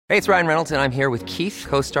Hey, it's Ryan Reynolds, and I'm here with Keith,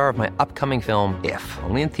 co-star of my upcoming film, If,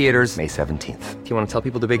 only in theaters May 17th. Do you want to tell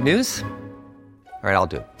people the big news? All right, I'll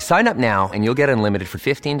do it. Sign up now and you'll get unlimited for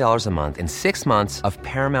 $15 a month and 6 months of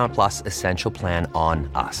Paramount Plus Essential Plan on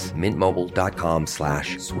us.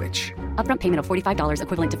 MintMobile.com/switch. Upfront payment of $45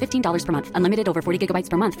 equivalent to $15 per month. Unlimited over 40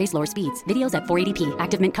 gigabytes per month. Face lower speeds. Videos at 480p.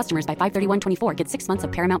 Active Mint customers by 531.24 get 6 months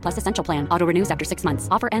of Paramount Plus Essential Plan. Auto renews after 6 months.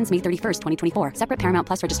 Offer ends May 31st, 2024. Separate Paramount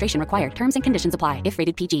Plus registration required. Terms and conditions apply if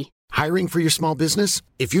rated PG. Hiring for your small business?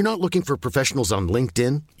 If you're not looking for professionals on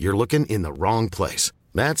LinkedIn, you're looking in the wrong place.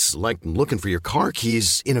 That's like looking for your car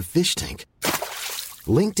keys in a fish tank.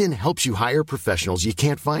 LinkedIn helps you hire professionals you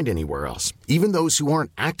can't find anywhere else, even those who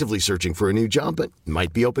aren't actively searching for a new job but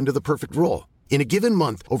might be open to the perfect role. In a given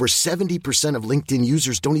month, over 70% of LinkedIn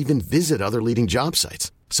users don't even visit other leading job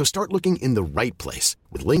sites. So start looking in the right place.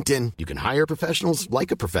 With LinkedIn, you can hire professionals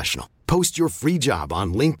like a professional. Post your free job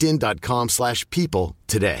on linkedin.com/people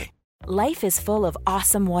today. Life is full of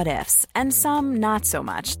awesome what-ifs, and some not so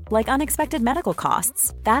much, like unexpected medical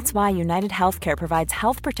costs. That's why United Healthcare provides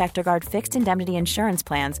Health Protector Guard fixed indemnity insurance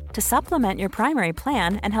plans to supplement your primary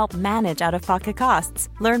plan and help manage out-of-pocket costs.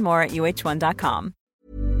 Learn more at uh1.com.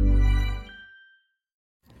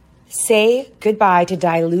 Say goodbye to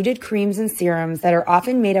diluted creams and serums that are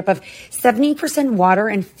often made up of 70% water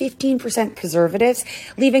and 15% preservatives,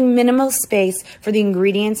 leaving minimal space for the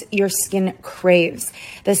ingredients your skin craves.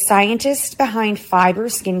 The scientists behind Fiber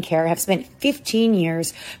Skincare have spent 15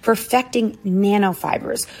 years perfecting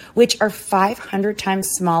nanofibers, which are 500 times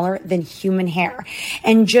smaller than human hair.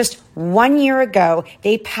 And just 1 year ago,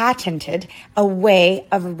 they patented a way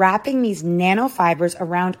of wrapping these nanofibers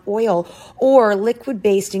around oil or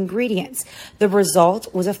liquid-based ingredients. The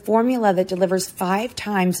result was a formula that delivers 5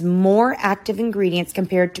 times more active ingredients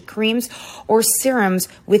compared to creams or serums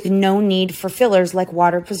with no need for fillers like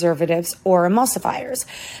water preservatives or emulsifiers.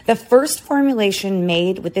 The first formulation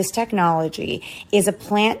made with this technology is a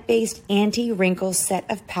plant-based anti-wrinkle set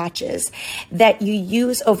of patches that you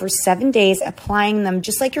use over 7 days, applying them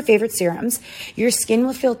just like your favorite serums. Your skin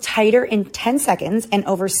will feel tighter in 10 seconds, and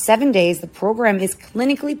over 7 days, the program is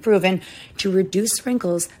clinically proven to reduce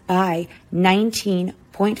wrinkles by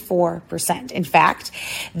 19.4%. In fact,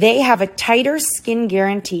 they have a tighter skin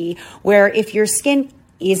guarantee where if your skin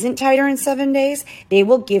isn't tighter in 7 days, they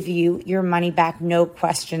will give you your money back, no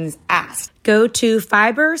questions asked. Go to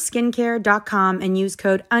fiberskincare.com and use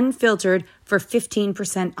code UNFILTERED for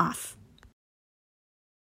 15% off.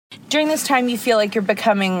 During this time, you feel like you're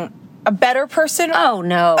becoming a better person? Oh,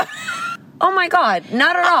 no. Oh, my God.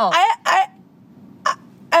 Not at all.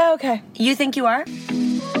 Okay. You think you are?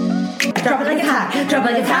 Drop it like it's hot. Drop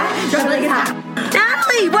it like it's hot. Drop it like it's hot.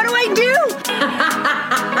 Natalie, what do I do?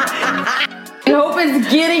 I hope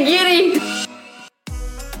it's giddy.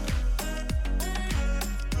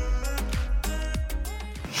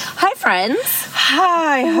 Hi, friends.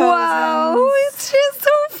 Hi, Wow, it's just so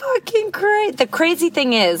fucking great. The crazy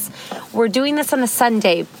thing is, we're doing this on a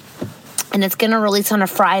Sunday, and it's going to release on a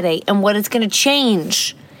Friday, and what is going to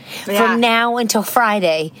change from now until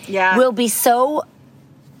Friday will be so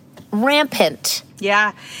rampant.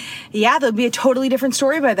 Yeah, there'll be a totally different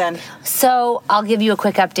story by then. So I'll give you a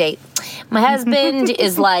quick update. My husband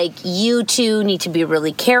is like, you two need to be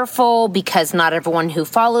really careful because not everyone who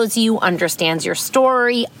follows you understands your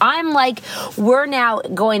story. I'm like, we're now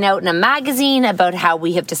going out in a magazine about how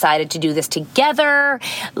we have decided to do this together.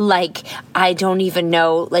 Like, I don't even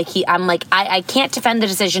know. Like, I'm like, I can't defend the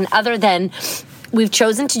decision other than we've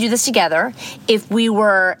chosen to do this together. If we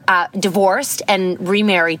were divorced and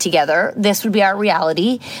remarried together, this would be our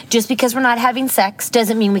reality. Just because we're not having sex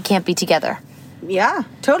doesn't mean we can't be together. Yeah,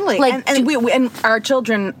 totally. Like, and we and our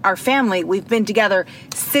children, our family, we've been together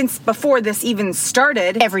since before this even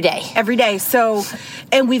started. Every day. So,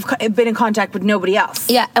 and we've been in contact with nobody else.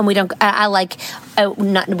 Yeah, and we don't.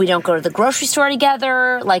 We don't go to the grocery store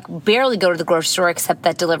together. Like, barely go to the grocery store, except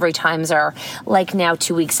that delivery times are like now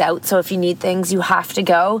 2 weeks out. So if you need things, you have to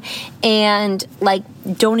go, and like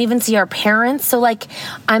don't even see our parents. So like,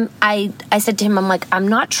 I said to him, I'm like, I'm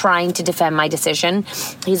not trying to defend my decision.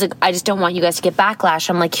 He's like, I just don't want you guys to get backlash.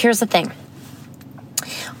 I'm like, here's the thing.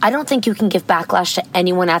 I don't think you can give backlash to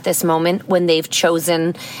anyone at this moment when they've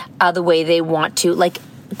chosen the way they want to. Like,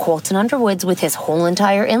 Colton Underwood's with his whole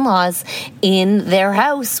entire in-laws in their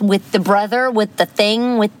house with the brother, with the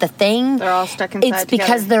thing. They're all stuck inside It's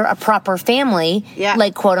because they're a proper family,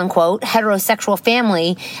 like quote-unquote heterosexual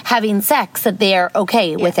family, having sex, that they're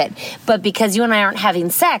okay with it. But because you and I aren't having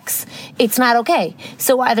sex, it's not okay.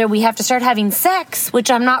 So either we have to start having sex, which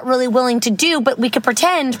I'm not really willing to do, but we could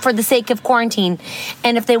pretend for the sake of quarantine.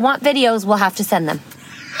 And if they want videos, we'll have to send them.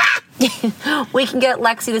 We can get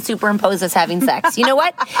Lexi to superimpose us having sex. You know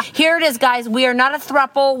what? Here it is, guys. We are not a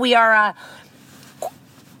throuple. We are a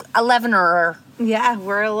 11er. Yeah,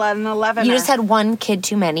 we're 11. You just had one kid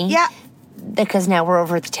too many. Yeah. Because now we're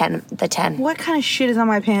over the 10. What kind of shit is on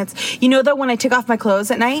my pants? You know, though, when I take off my clothes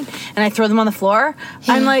at night and I throw them on the floor,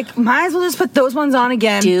 I'm like, might as well just put those ones on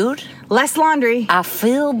again. Dude. Less laundry. I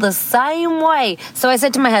feel the same way. So I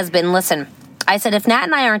said to my husband, listen, I said, if Nat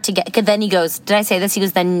and I aren't together, then he goes, did I say this? He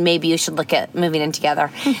goes, then maybe you should look at moving in together.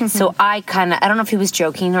 So I don't know if he was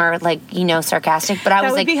joking or sarcastic, but I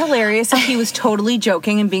was like. That would be hilarious if he was totally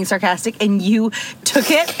joking and being sarcastic and you took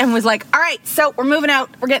it and was like, all right, so we're moving out.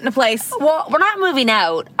 We're getting a place. Well, we're not moving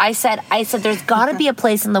out. I said, there's got to be a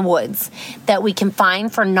place in the woods that we can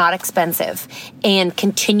find for not expensive and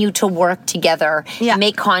continue to work together,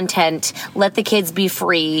 make content, let the kids be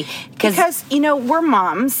free. Because, we're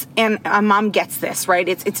moms and a mom gets this, right?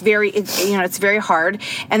 It's very hard,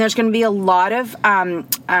 and there's going to be a lot of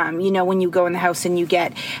when you go in the house and you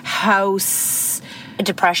get house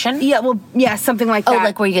depression. Something like that. Oh,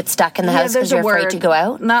 like where you get stuck in the house because you're afraid to go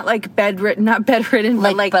out. Not like bedridden, but not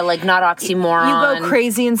oxymoron. You go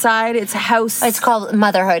crazy inside. It's house. It's called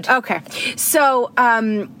motherhood. Okay, so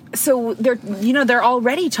they're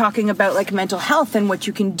already talking about like mental health and what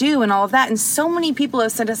you can do and all of that, and so many people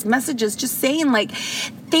have sent us messages just saying like,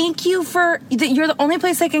 thank you for that. You're the only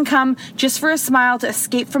place I can come just for a smile to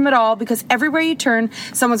escape from it all, because everywhere you turn,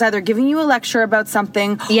 someone's either giving you a lecture about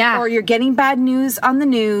something, or you're getting bad news on the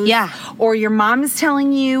news, or your mom is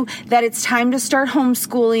telling you that it's time to start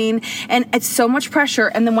homeschooling, and it's so much pressure.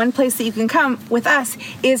 And the one place that you can come with us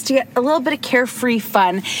is to get a little bit of carefree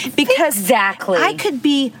fun, because I could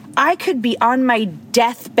be on my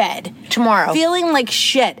deathbed tomorrow feeling like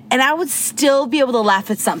shit, and I would still be able to laugh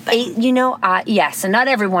at something. Yes, and not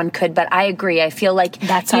everyone could, but I agree. I feel like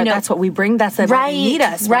that's what we bring. That's what they need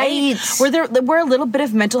us, right? We're a little bit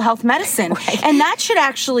of mental health medicine, and that should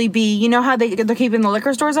actually be. You know how they're keeping the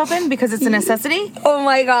liquor stores open because it's a necessity. Oh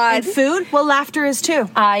my god! And food. Well, laughter is too.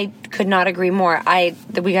 I could not agree more.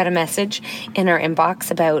 We got a message in our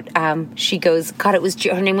inbox about. She goes, God,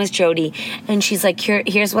 her name was Jody, and she's like,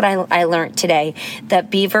 here's what I learned today, that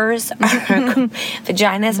beavers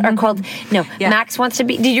vaginas are called Max wants to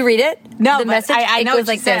be. Did you read it? No, the message. I know it was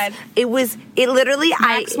what like this. It literally.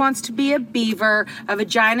 Max wants to be a beaver. A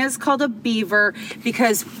vagina is called a beaver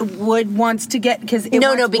because wood wants to get because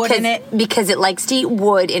it likes to eat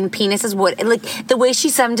wood and penis is wood. And like the way she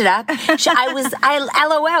summed it up, I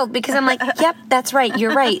LOL'd because I'm like, yep, that's right.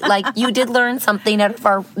 You're right. Like you did learn something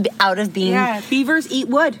out of being. Yeah, beavers eat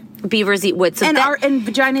wood. Beavers eat wood. So and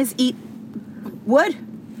vaginas eat wood.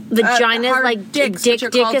 Vaginas like dick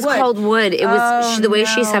is called wood. It was the way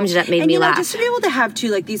she summed it up made me laugh. Just to be able to have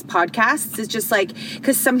these podcasts is just like,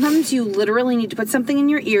 because sometimes you literally need to put something in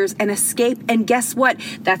your ears and escape. And guess what?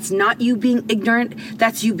 That's not you being ignorant.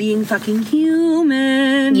 That's you being fucking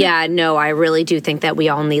human. Yeah, no, I really do think that we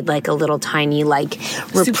all need like a little tiny like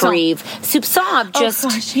reprieve. Soupçon. Just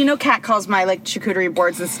Kat calls my like charcuterie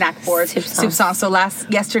boards and snack boards soupçon. So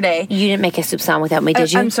yesterday you didn't make a soupçon without me,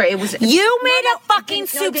 did you? I'm sorry. It was you made a fucking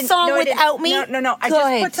soupçon without me? No. I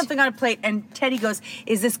just put something on a plate, and Teddy goes,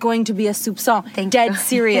 is this going to be a soupçon? Dead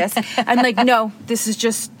serious. I'm like, no, this is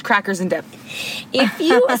just crackers and dip.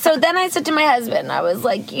 So then I said to my husband, I was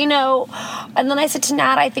like, and then I said to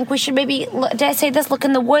Nat, I think we should maybe, did I say this, look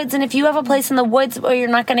in the woods, and if you have a place in the woods where you're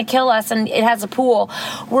not going to kill us and it has a pool,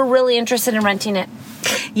 we're really interested in renting it.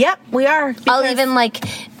 Yep, we are. I'll even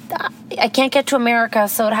I can't get to America,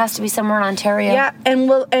 so it has to be somewhere in Ontario. Yeah,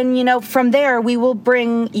 and from there we will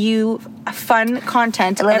bring you fun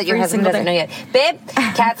content. I love that your husband doesn't know yet. Babe,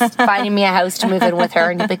 Kat's finding me a house to move in with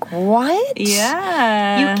her, and you're like, what?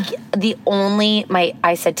 Yeah.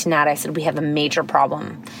 I said to Nat, I said, we have a major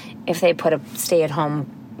problem if they put a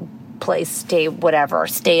stay-at-home place, stay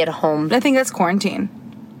at home. I think that's quarantine.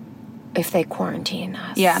 If they quarantine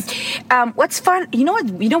us. Yeah. What's fun? You know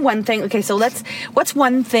what? One thing. Okay, so what's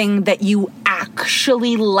one thing that you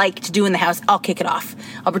actually like to do in the house? I'll kick it off.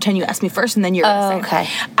 I'll pretend you asked me first, and then you're going to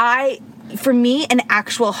say. Okay. For me, an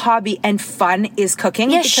actual hobby and fun is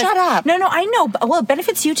cooking. Yeah, shut up. No, I know. But, well, it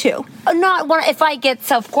benefits you too. If I get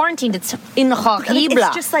self-quarantined, it's horrible.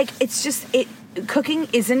 It's just cooking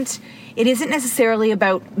isn't necessarily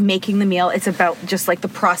about making the meal. It's about just like the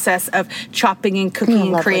process of chopping and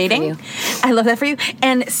cooking and creating. I love that for you.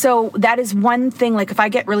 And so that is one thing. Like if I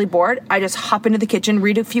get really bored, I just hop into the kitchen,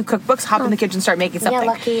 read a few cookbooks, hop in the kitchen, start making something. Yeah,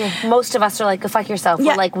 lucky you. Most of us are like, go fuck yourself.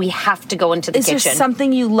 Yeah. We're like, we have to go into the kitchen. Is there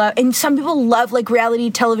something you love? And some people love like reality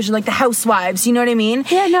television, like the Housewives. You know what I mean?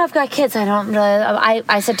 Yeah, no, I've got kids. I don't.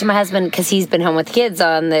 I said to my husband, because he's been home with kids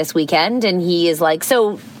on this weekend, and he is like,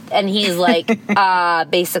 so. And he's like,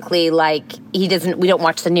 basically like, we don't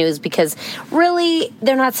watch the news because really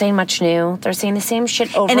they're not saying much new. They're saying the same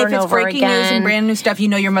shit over and over again. And if it's breaking news and brand new stuff, you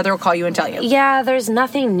know your mother will call you and tell you. Yeah, there's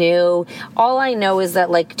nothing new. All I know is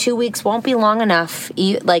that like 2 weeks won't be long enough.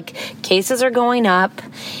 Like cases are going up.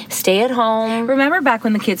 Stay at home. Remember back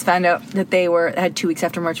when the kids found out that they had 2 weeks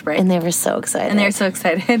after March break? And they were so excited.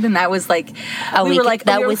 And that was like,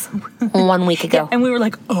 was 1 week ago. Yeah, and we were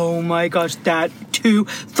like, oh my gosh, that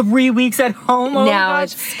 3 weeks at home. Oh now my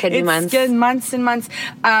gosh. It could be months. It's months and months.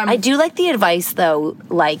 I do like the advice though,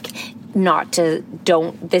 like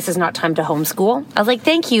this is not time to homeschool. I was like,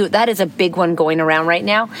 thank you. That is a big one going around right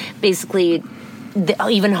now. Basically,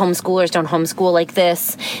 even homeschoolers don't homeschool like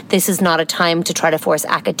this. This is not a time to try to force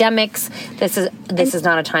academics. This is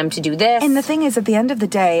not a time to do this. And the thing is, at the end of the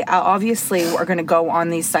day, obviously we're going to go on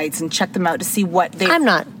these sites and check them out to see what they... I'm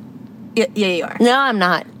not. Yeah, you are. No, I'm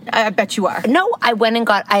not. I bet you are. No, I went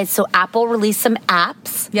and so Apple released some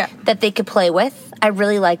apps that they could play with. I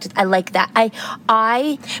really liked it. I like that.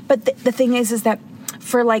 But the thing is that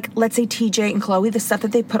for like, let's say TJ and Chloe, the stuff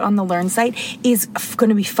that they put on the Learn site is going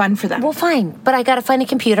to be fun for them. Well, fine. But I got to find a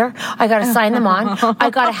computer. I got to sign them on. I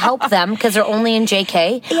got to help them because they're only in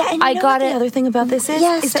JK. Yeah, and you know what the other thing about this is?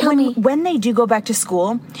 Yes, is that when they do go back to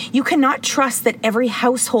school, you cannot trust that every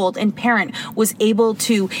household and parent was able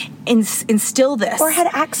to instill this. Or had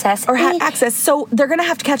access. So they're going to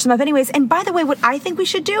have to catch them up anyways. And by the way, what I think we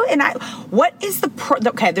should do, what is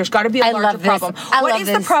okay, there's got to be a larger problem. What is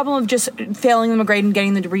the problem of just failing them a grade and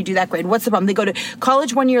getting them to redo that grade? What's the problem? They go to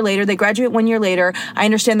college 1 year later, they graduate 1 year later. I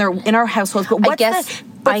understand they're in our households, but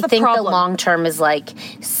I think the long term is like,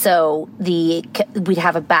 so we'd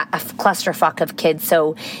have a clusterfuck of kids,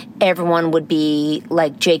 so everyone would be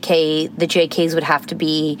like JK, the JKs would have to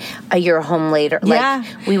be a year home later. Yeah.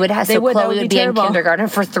 Like we would have, so Chloe would be in kindergarten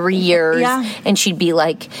for 3 years, and she'd be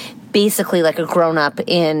like, basically like a grown up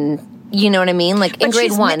in, you know what I mean? Like in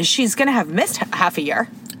grade 1. She's going to have missed half a year.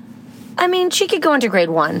 I mean, she could go into grade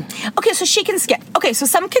 1. Okay, so she can skip. Okay, so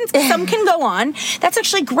some can go on. That's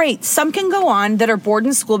actually great. Some can go on that are bored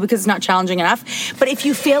in school because it's not challenging enough. But if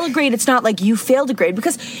you fail a grade, it's not like you failed a grade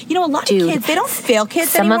because, you know, a lot of kids, they don't fail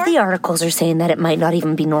kids anymore. Some of the articles are saying that it might not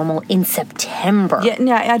even be normal in September.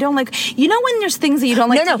 Yeah, I don't like, you know when there's things that you don't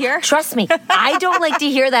like to hear? Trust me. I don't like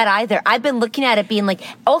to hear that either. I've been looking at it being like,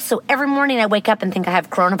 also, every morning I wake up and think I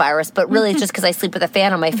have coronavirus, but really it's just because I sleep with a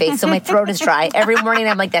fan on my face, so my throat is dry. Every morning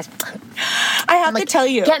I'm like this. I have to tell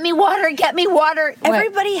you. Get me water.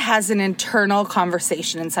 Everybody has an internal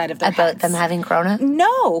conversation inside of their about heads. them having corona?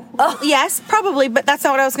 No. Oh. Yes, probably, but that's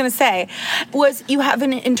not what I was going to say. Was you have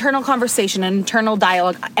an internal conversation, an internal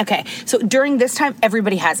dialogue. Okay, so during this time,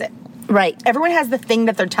 everybody has it. Right. Everyone has the thing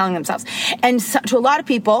that they're telling themselves. And so, to a lot of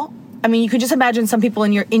people, I mean, you could just imagine some people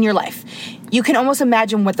in your life. You can almost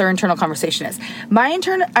imagine what their internal conversation is. My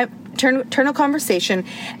internal conversation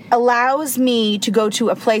allows me to go to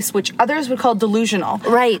a place which others would call delusional.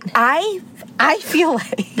 Right. I feel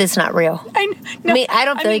like this is not real. I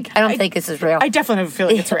don't think this is real. I definitely feel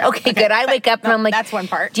like it's real. Okay, good. I wake up and I'm like, that's one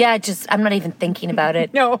part. Yeah, I'm not even thinking about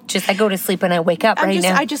it. No, I go to sleep and I wake up now.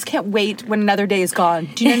 I just can't wait when another day is gone.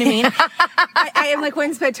 Do you know what I mean? I am like,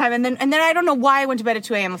 when's bedtime? And then I don't know why I went to bed at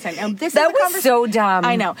 2 a.m. That was so dumb.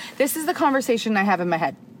 I know. This is the conversation I have in my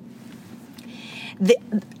head.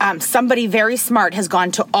 Somebody very smart has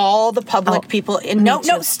gone to all the public people. No,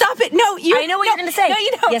 stop it. No, I know what you're going to say. No,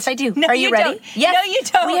 you don't. Yes, I do. No, Are you ready? Don't. Yes. No, you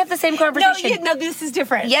don't. We have the same conversation. No, this is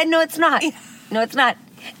different. Yeah, no, it's not. No, it's not.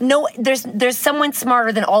 No, there's someone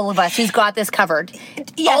smarter than all of us who's got this covered.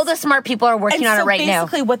 Yes. All the smart people are working on it right now.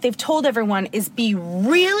 Basically, what they've told everyone is be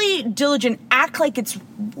really diligent, act like it's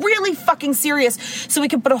really fucking serious, so we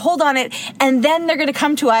can put a hold on it, and then they're going to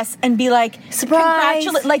come to us and be like, surprise!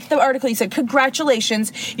 Like the article you said,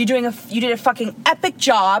 congratulations, you did a fucking epic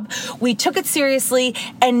job. We took it seriously,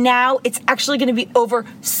 and now it's actually going to be over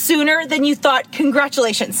sooner than you thought.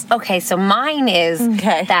 Congratulations. Okay, so mine is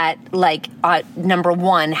that number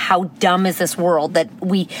one. How dumb is this world that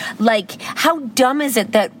we like? How dumb is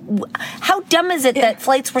it that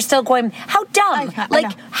flights were still going? How dumb?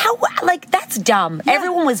 How that's dumb. Yeah.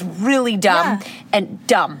 Everyone was really dumb and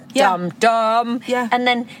dumb. Yeah. And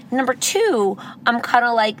then number 2, I'm kind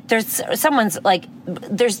of like, there's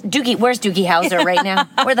Doogie. Where's Doogie Howser right now?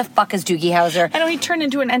 Where the fuck is Doogie Howser? I know he turned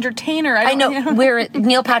into an entertainer. I know. We're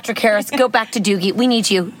Neil Patrick Harris. Go back to Doogie. We need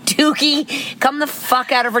you. Doogie, come the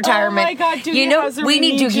fuck out of retirement. Oh my God, Doogie Howser, we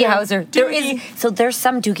need Doogie Howser. Doogie. There's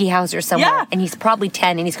some Doogie Howser somewhere, and he's probably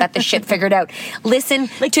 10, and he's got the shit figured out. Listen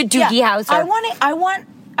to Doogie Howser.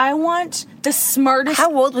 I want the smartest.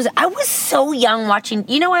 How old was I? I was so young watching.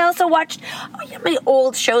 I also watched my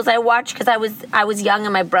old shows I watched because I was young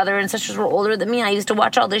and my brother and sisters were older than me. I used to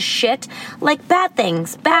watch all this shit, like Bad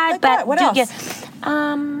Things. Bad. What else?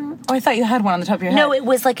 I thought you had one on the top of your head. No, it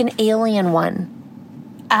was like an alien one.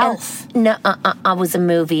 Alf. No, it was a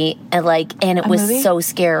movie, and it was so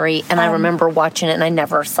scary, and I remember watching it, and I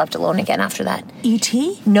never slept alone again after that.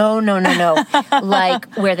 E.T.? No.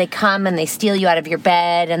 Like, where they come and they steal you out of your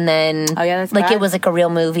bed, and then... Oh, yeah, that's like, bad. it was like a real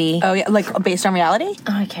movie. Oh, yeah, like based on reality?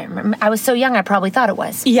 Oh, I can't remember. I was so young, I probably thought it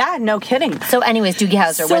was. Yeah, no kidding. So anyways, Doogie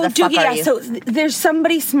Howser, where the fuck are you? So there's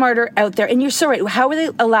somebody smarter out there, and you're so right. How are they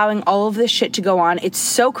allowing all of this shit to go on? It's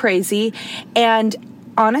so crazy, and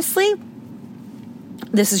honestly...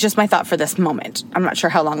 This is just my thought for this moment. I'm not sure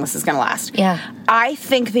how long this is going to last. Yeah. I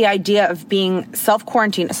think the idea of being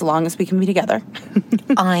self-quarantined, as long as we can be together,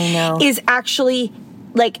 I know, is actually,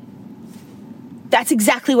 that's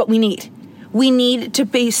exactly what we need. We need to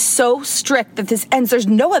be so strict that this ends. There's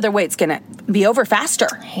no other way it's going to be over faster.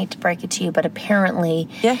 I hate to break it to you, but apparently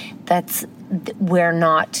we're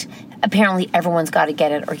not... Apparently, everyone's got to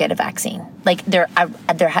get it or get a vaccine. Like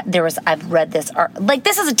I've read this. Like,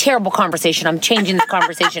 this is a terrible conversation. I'm changing this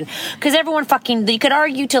conversation because everyone you could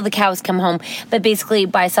argue till the cows come home, but basically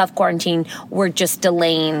by self-quarantine, we're just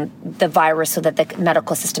delaying the virus so that the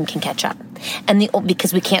medical system can catch up. And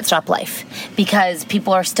because we can't stop life, because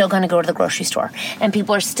people are still going to go to the grocery store and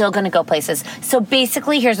people are still going to go places. So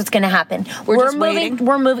basically, here's what's going to happen. We're moving.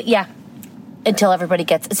 We're moving. Yeah. Until everybody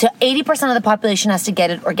gets... So 80% of the population has to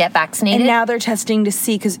get it or get vaccinated. And now they're testing to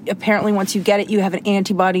see, because apparently once you get it, you have an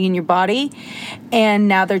antibody in your body. And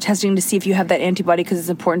now they're testing to see if you have that antibody, because it's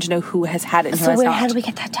important to know who has had it and who has not. How do we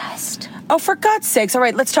get that test? Oh, for God's sakes. All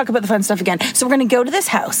right, let's talk about the fun stuff again. So we're going to go to this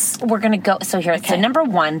house. We're going to go... So here, okay. So number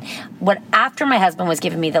 1, after my husband was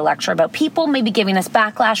giving me the lecture about people maybe giving us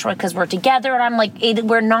backlash because we're together, and I'm like,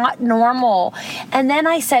 we're not normal. And then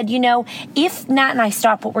I said, if Nat and I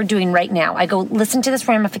stop what we're doing right now, I go, listen to this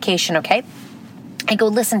ramification, okay? I go,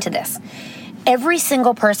 listen to this. Every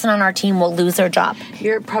single person on our team will lose their job.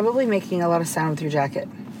 You're probably making a lot of sound with your jacket.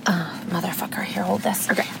 Oh, motherfucker. Here, hold this.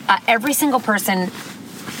 Okay. Every single person...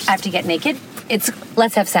 I have to get naked.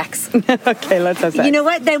 Let's have sex. Okay, let's have sex. You know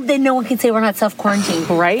what? Then no one can say we're not self-quarantined.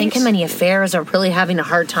 Right. Think how many affairs are really having a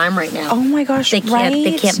hard time right now. Oh my gosh, They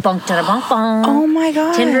can't bunk to the bunk bunk. Oh my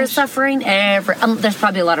gosh. Tinder is suffering. There's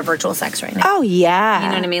probably a lot of virtual sex right now. Oh yeah. You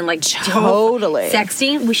know what I mean? Like, totally.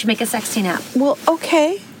 Sexting. We should make a sexting app. Well,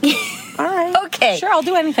 okay. All right. Okay. Sure, I'll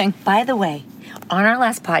do anything. By the way, on our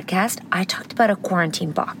last podcast, I talked about a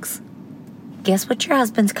quarantine box. Guess what your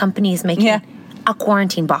husband's company is making? Yeah. A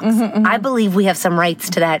quarantine box. Mm-hmm. I believe we have some rights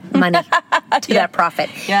to that money, to that profit.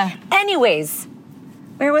 Yeah. Anyways,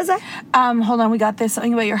 where was I? Hold on. We got this.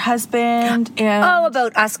 Something about your husband and... Oh,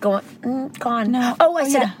 about us gone. No. Oh, I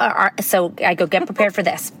said... Yeah. So I go, get prepared for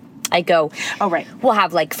this. I go... Oh, right. We'll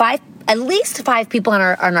have at least 5 people on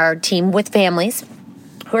our team with families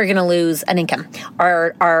who are going to lose an income.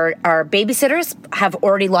 Our babysitters have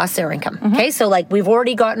already lost their income. Mm-hmm. Okay? So, we've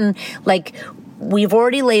already gotten, we've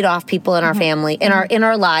already laid off people in our family, in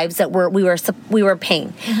our lives that we were paying.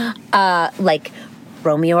 Mm-hmm.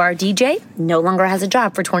 Romeo, our DJ, no longer has a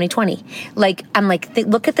job for 2020. Look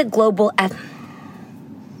at the global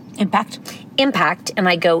impact, and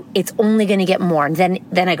I go, it's only going to get more. And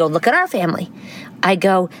then I go, look at our family. I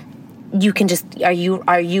go, you can just, are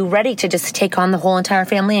you ready to just take on the whole entire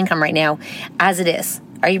family income right now as it is?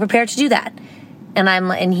 Are you prepared to do that?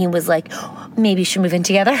 And he was like, maybe you should move in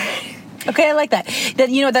together. Okay, I like that.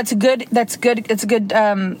 That's good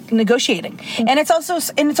negotiating, and it's also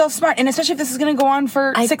smart, and especially if this is going to go on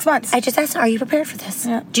for 6 months. I just asked, are you prepared for this?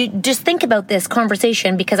 Yeah. Just think about this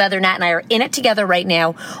conversation, because either Nat and I are in it together right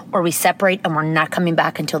now, or we separate and we're not coming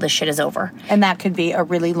back until this shit is over. And that could be a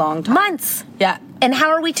really long time. Months. Yeah. And how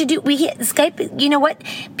are we to do? We hit Skype. You know what?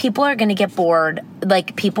 People are going to get bored.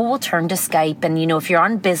 People will turn to Skype, and if you're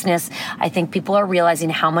on business, I think people are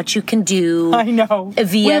realizing how much you can do. I know.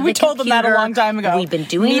 Via we told them that a long time ago. We've been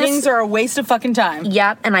doing meetings are a waste of fucking time.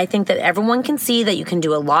 Yep, and I think that everyone can see that you can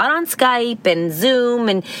do a lot on Skype and Zoom,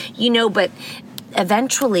 and but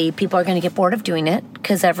eventually people are going to get bored of doing it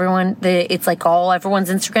because everyone's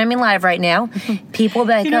Instagramming live right now. People will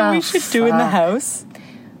be like, You know what we should do in the house?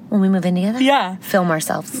 When we move in together? Yeah. Film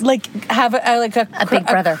ourselves. Like, have a Big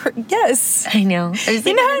Brother. Yes. I know.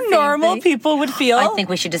 You know how normal people would feel? I think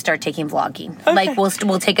we should just start taking vlogging. Okay. Like,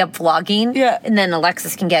 we'll take up vlogging. Yeah. And then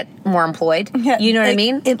Alexis can get more employed. Yeah. You know what I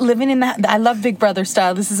mean? Living in that, I love Big Brother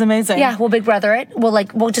style. This is amazing. Yeah, we'll Big Brother it.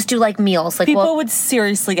 We'll just do like meals. Like people would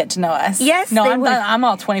seriously get to know us. Yes, no, they I'm would. I'm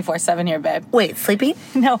all 24/7 here, babe. Wait, sleeping?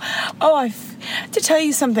 No. Oh, to tell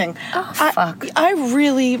you something. Oh, fuck. I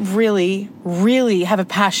really, really, really have a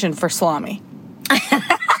passion for salami.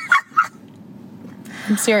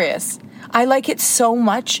 I'm serious. I like it so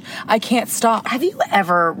much, I can't stop. Have you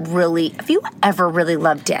ever really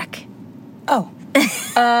loved dick? Oh.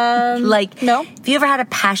 No. No. Have you ever had a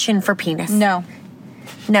passion for penis? No.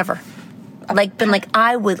 Never. Like, been like,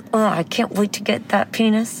 I can't wait to get that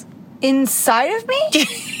penis. Inside of me?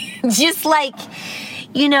 Just like,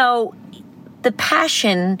 the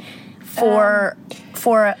passion for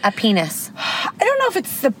a penis. I don't know if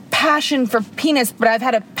it's the passion for penis, but I've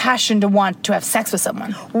had a passion to want to have sex with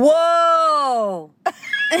someone. Whoa!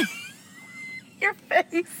 Your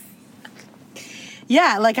face.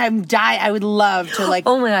 Yeah, like I would love to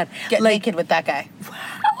oh my God. Get naked with that guy.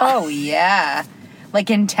 Oh yeah.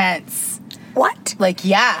 Like intense. What? Like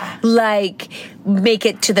yeah. Like make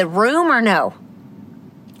it to the room or no?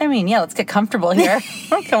 I mean, yeah, let's get comfortable here.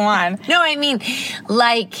 Oh, come on. No, I mean,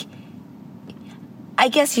 like, I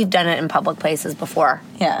guess you've done it in public places before.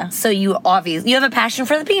 Yeah. So you have a passion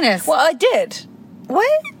for the penis. Well, I did. What?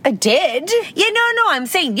 I did? Yeah, no, I'm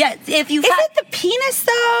saying, yes, if you Is it the penis,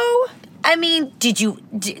 though? I mean,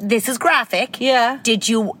 this is graphic. Yeah. Did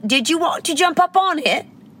you want to jump up on it?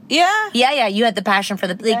 Yeah. Yeah, you had the passion for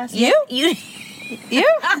the... Like, yes.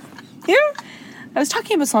 You? I was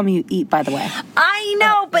talking about salami you eat, by the way. I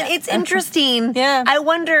know, but it's interesting. Yeah. I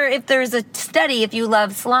wonder if there's a study, if you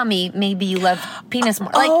love salami, maybe you love penis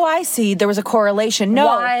more. Like, oh, I see. There was a correlation. No.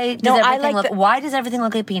 Why does everything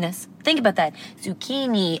look like penis? Think about that.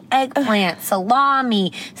 Zucchini, eggplant,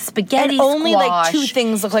 salami, spaghetti and only squash. like two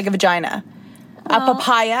things look like a vagina. A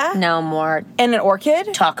papaya. No more. And an orchid.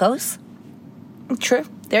 Tacos. True.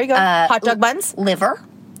 There you go. Hot dog buns. Liver.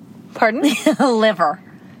 Pardon? Liver.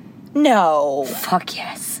 No. Fuck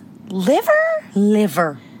yes. Liver?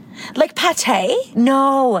 Like pate?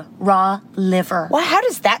 No. Raw liver. Well, how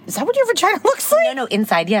does that... Is that what your vagina looks like? No,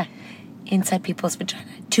 inside, yeah. Inside people's vagina.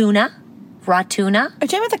 Tuna. Raw tuna. Are you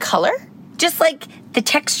talking about the color? Just like the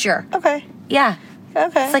texture. Okay. Yeah.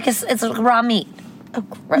 Okay. It's like raw meat. Oh,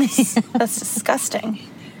 gross. That's disgusting.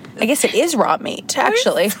 I guess it is raw meat,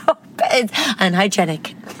 actually. It's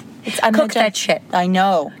unhygienic. It's Cook that shit. I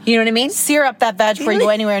know. You know what I mean? Sear up that veg before you go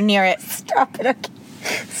anywhere near it. Stop it. Okay.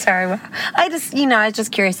 Sorry. I was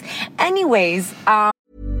just curious. Anyways,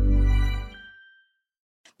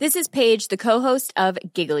 This is Paige, the co-host of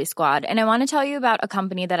Giggly Squad, and I want to tell you about a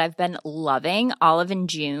company that I've been loving, Olive &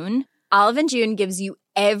 June. Olive & June gives you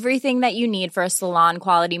everything that you need for a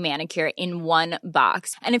salon-quality manicure in one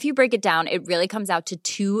box. And if you break it down, it really comes out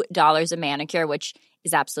to $2 a manicure, which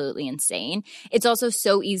is absolutely insane. It's also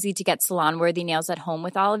so easy to get salon-worthy nails at home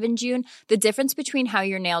with Olive & June. The difference between how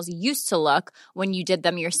your nails used to look when you did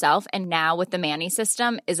them yourself and now with the Mani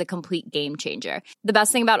system is a complete game changer. The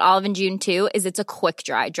best thing about Olive & June, too, is it's a quick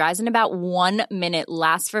dry. Dries in about 1 minute,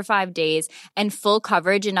 lasts for 5 days, and full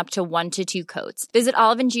coverage in up to 1 to 2 coats. Visit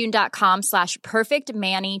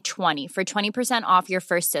oliveandjune.com/perfectmani20 for 20% off your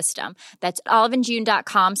first system. That's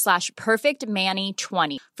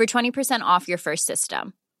oliveandjune.com/perfectmani20 for 20% off your first system.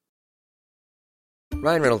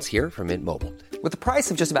 Ryan Reynolds here from Mint Mobile. With the price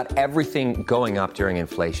of just about everything going up during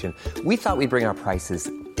inflation, we thought we'd bring our prices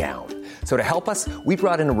down. So to help us, we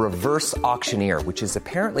brought in a reverse auctioneer, which is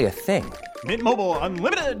apparently a thing. Mint Mobile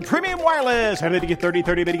Unlimited Premium Wireless. How to get 30,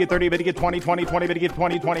 30, how to get 30, how to get 20, 20, 20, how to get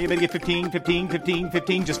 20, 20, how to get 15, 15, 15,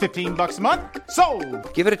 15, just $15 a month?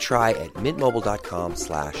 Sold! Give it a try at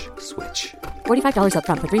mintmobile.com/switch. $45 up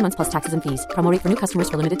front for 3 months plus taxes and fees. Promo rate for new customers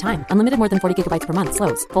for limited time. Unlimited more than 40 gigabytes per month.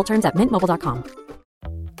 Slows full terms at mintmobile.com.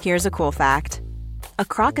 Here's a cool fact. A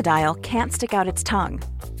crocodile can't stick out its tongue.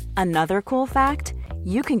 Another cool fact,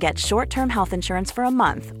 you can get short-term health insurance for a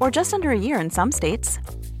month or just under a year in some states.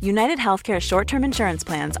 United Healthcare short-term insurance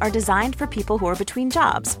plans are designed for people who are between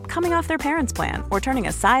jobs, coming off their parents' plan, or turning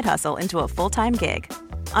a side hustle into a full-time gig.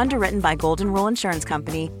 Underwritten by Golden Rule Insurance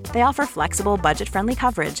Company, they offer flexible, budget-friendly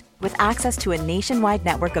coverage with access to a nationwide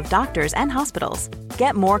network of doctors and hospitals.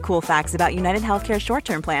 Get more cool facts about United Healthcare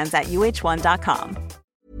short-term plans at uh1.com.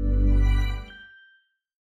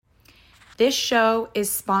 This show is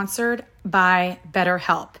sponsored by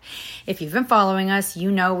BetterHelp. If you've been following us, you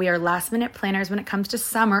know we are last-minute planners when it comes to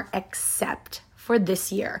summer, except for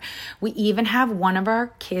this year. We even have one of our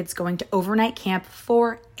kids going to overnight camp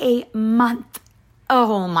for a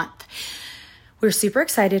whole month. We're super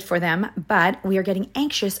excited for them, but we are getting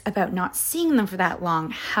anxious about not seeing them for that long.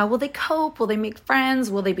 How will they cope? Will they make friends?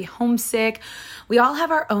 Will they be homesick? We all have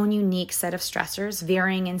our own unique set of stressors,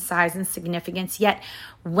 varying in size and significance, yet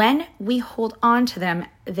when we hold on to them,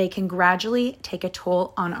 they can gradually take a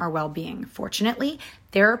toll on our well-being. Fortunately,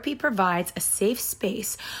 therapy provides a safe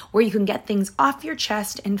space where you can get things off your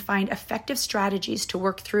chest and find effective strategies to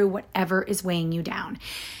work through whatever is weighing you down.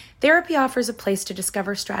 Therapy offers a place to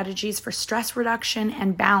discover strategies for stress reduction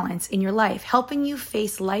and balance in your life, helping you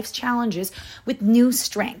face life's challenges with new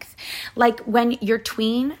strength. Like when your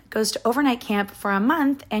tween goes to overnight camp for a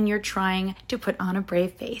month and you're trying to put on a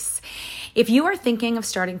brave face. If you are thinking of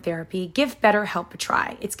starting therapy, give BetterHelp a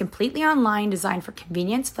try. It's completely online, designed for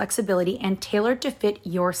convenience, flexibility, and tailored to fit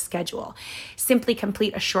your schedule. Simply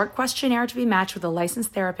complete a short questionnaire to be matched with a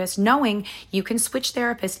licensed therapist, knowing you can switch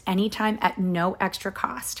therapists anytime at no extra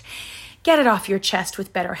cost. Get it off your chest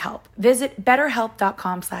with BetterHelp. Visit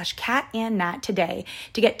betterhelp.com/catandnat today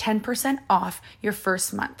to get 10% off your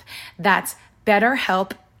first month. That's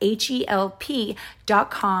BetterHelp,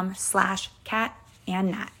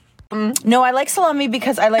 HELP.com/catandnat. No, I like salami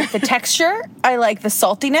because I like the texture, I like the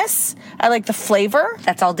saltiness, I like the flavor.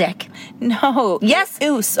 That's all dick. No. Yes.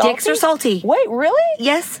 Ew, salty? Dicks are salty. Wait, really?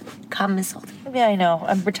 Yes. Cum is salty. Yeah, I know.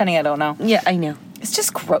 I'm pretending I don't know. Yeah, I know. It's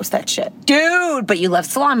just gross, that shit. Dude, but you love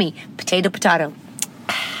salami. Potato.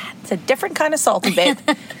 It's a different kind of salty, babe.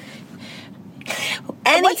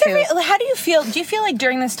 How do you feel? Do you feel like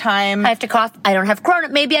during this time... I have to cough. I don't have corona.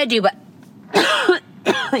 Maybe I do, but...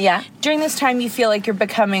 Yeah. During this time, you feel like you're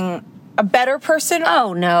becoming a better person?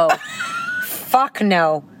 Oh, no. Fuck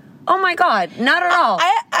no. Oh, my God. Not at all.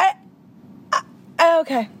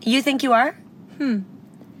 Okay. You think you are? I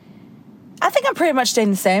think I'm pretty much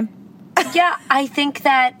staying the same. Yeah, I think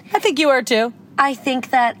that... I think you are, too. I think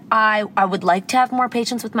that I would like to have more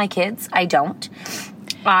patience with my kids. I don't.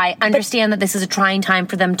 I understand that this is a trying time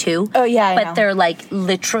for them too. Oh yeah, I know. But they're like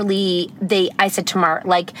literally. I said to Mark,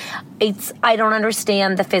 like, I don't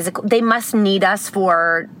understand the physical. They must need us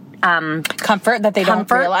for comfort that they don't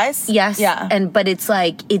realize. Yes. Yeah. But it's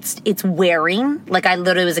like it's wearing. Like I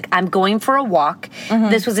literally was like, I'm going for a walk.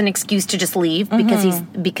 Mm-hmm. This was an excuse to just leave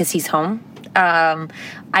because he's home.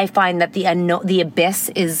 I find that the abyss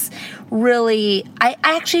is really. I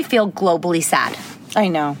actually feel globally sad. I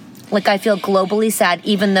know. Like, I feel globally sad,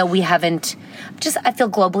 even though we haven't... I feel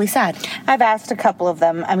globally sad. I've asked a couple of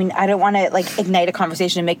them. I mean, I don't want to, like, ignite a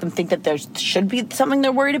conversation and make them think that there should be something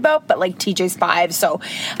they're worried about, but, like, TJ's 5, so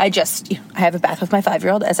I have a bath with my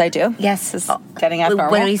 5-year-old, as I do. Yes. This is getting abnormal.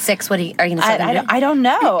 When he's 6, are you going to start him? I don't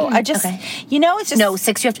know. I just... Okay. It's just... No,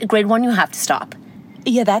 6, grade 1, you have to stop.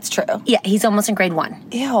 Yeah, that's true. Yeah, he's almost in grade 1.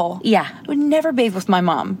 Ew. Yeah. I would never bathe with my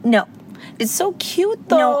mom. No. It's so cute,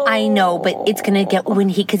 though. No, I know, but it's going to get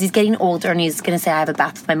because he's getting older and he's going to say, I have a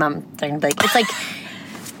bath with my mom. They're going to be like, it's like...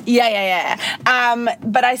 Yeah.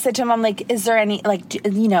 But I said to him, I'm like, is there any, like,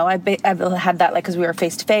 I've had that, like, because we were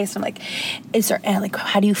face to face. I'm like, is there, like,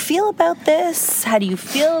 how do you feel about this? How do you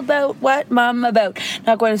feel about what, Mom, about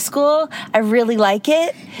not going to school? I really like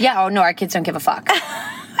it. Yeah, oh, no, our kids don't give a fuck.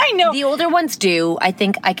 I know. The older ones do. I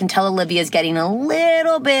think I can tell Olivia's getting a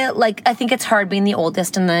little bit, like, I think it's hard being the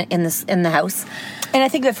oldest in the house. And I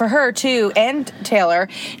think that for her, too, and Taylor,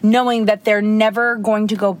 knowing that they're never going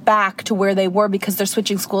to go back to where they were because they're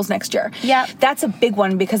switching schools next year. Yeah. That's a big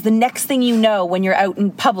one because the next thing you know, when you're out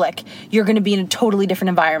in public, you're going to be in a totally different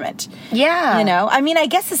environment. Yeah. I mean, I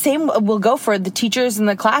guess the same will go for the teachers in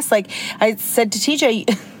the class. Like, I said to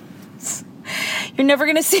TJ, you're never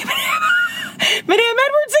going to see Madame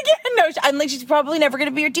Edwards again. No, I'm like, she's probably never going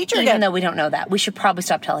to be your teacher again. Even though we don't know that. We should probably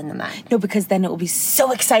stop telling them that. No, because then it will be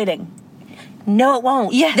so exciting. No, it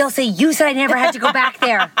won't. Yeah. They'll say, you said I never had to go back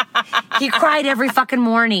there. He cried every fucking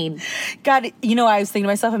morning. God, I was thinking to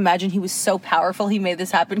myself, imagine he was so powerful he made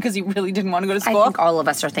this happen because he really didn't want to go to school. I think all of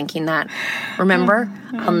us are thinking that. Remember?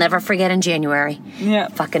 I'll never forget in January. Yeah.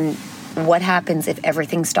 Fucking, what happens if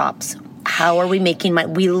everything stops? How are we making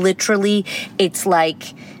money? We literally, it's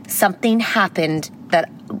like something happened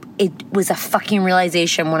that it was a fucking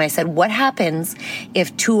realization when I said, what happens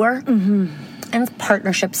if tour and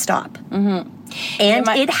partnerships stop? Mm-hmm. And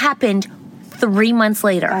it happened 3 months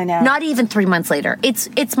later. I know. Not even 3 months later.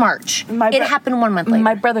 It's March. It happened 1 month later.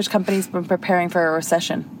 My brother's company's been preparing for a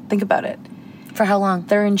recession. Think about it. For how long?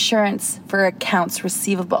 Their insurance for accounts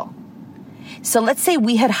receivable. So let's say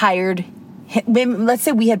we had hired let's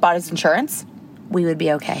say we had bought his insurance, we would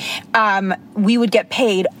be okay. We would get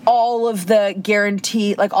paid all of the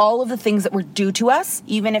guarantee, like all of the things that were due to us,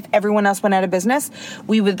 even if everyone else went out of business.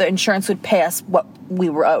 The insurance would pay us what we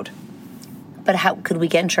were owed. But how could we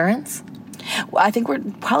get insurance? Well, I think we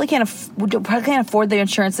probably can't afford the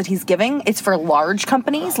insurance that he's giving. It's for large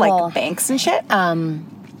companies like banks and shit.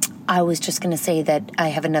 I was just going to say that I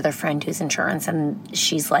have another friend who's insurance, and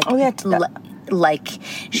she's like,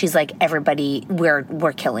 she's like, everybody,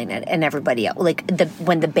 we're killing it, and everybody else, like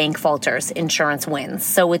when the bank falters, insurance wins.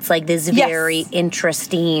 So it's like this very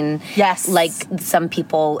interesting. Yes, like some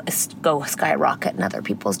people go skyrocket and other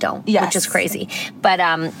people's don't. Yes, which is crazy. But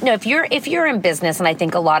no, if you're in business, and I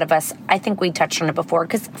think a lot of us, I think we touched on it before,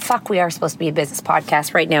 because we are supposed to be a business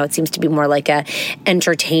podcast. Right now, it seems to be more like a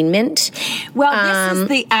entertainment. Well, this is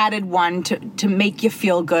the added one to make you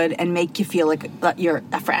feel good and make you feel like you're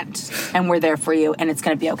a friend, and we're there for you, and it's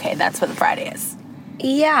going to be okay. That's what the Friday is.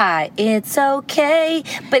 Yeah, it's okay.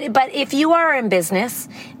 But if you are in business,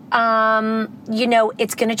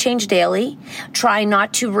 it's going to change daily. Try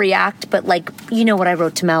not to react, but what I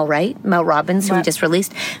wrote to Mel, right? Mel Robbins, who we just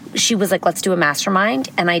released. She was like, let's do a mastermind.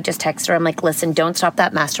 And I just texted her. I'm like, listen, don't stop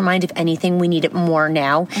that mastermind. If anything, we need it more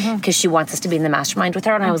now, because she wants us to be in the mastermind with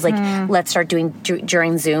her. And I was like, let's start doing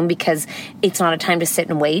during Zoom, because it's not a time to sit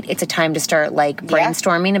and wait. It's a time to start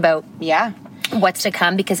brainstorming about what's to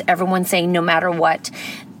come, because everyone's saying no matter what,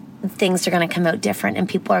 things are going to come out different, and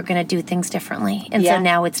people are going to do things differently. And so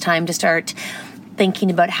now it's time to start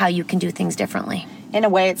thinking about how you can do things differently. In a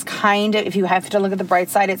way, it's kind of, if you have to look at the bright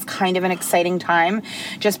side, it's kind of an exciting time,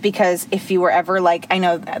 just because if you were ever I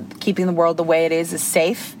know that keeping the world the way it is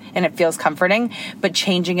safe and it feels comforting, but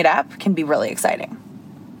changing it up can be really exciting.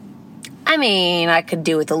 I mean, I could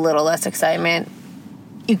do with a little less excitement.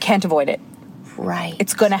 You can't avoid it. Right.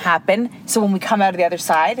 It's going to happen. So when we come out of the other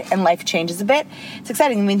side and life changes a bit, it's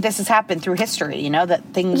exciting. I mean, this has happened through history, that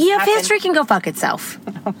things happen. History can go fuck itself.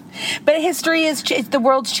 But history is, the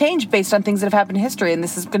world's changed based on things that have happened in history, and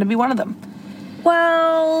this is going to be one of them.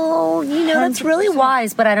 Well, that's really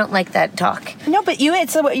wise, but I don't like that talk. No, but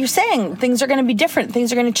it's what you're saying. Things are going to be different.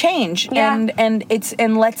 Things are going to change. Yeah.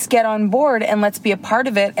 And let's get on board, and let's be a part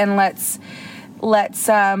of it, and let's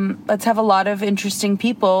have a lot of interesting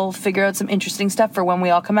people figure out some interesting stuff for when we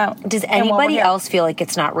all come out. Does anybody else feel like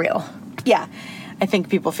it's not real? Yeah. I think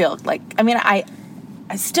people feel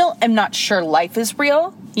I still am not sure life is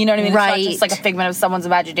real. You know what I mean? Right. It's not just like a figment of someone's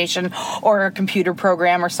imagination or a computer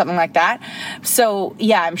program or something like that. So,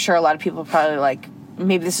 yeah, I'm sure a lot of people probably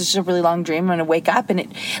maybe this is just a really long dream. I'm going to wake up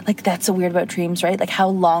and that's so weird about dreams, right? How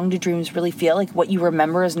long do dreams really feel? What you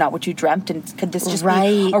remember is not what you dreamt. And could this just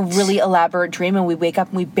be a really elaborate dream, and we wake up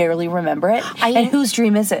and we barely remember it? And whose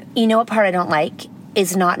dream is it? You know what part I don't like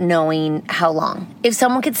is not knowing how long. If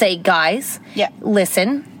someone could say, guys,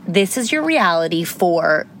 listen, this is your reality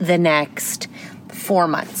for the next 4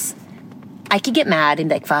 months. I could get mad and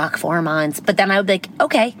be like, fuck, 4 months. But then I would be like,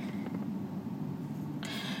 okay.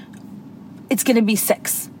 It's going to be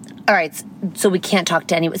 6. All right, so we can't talk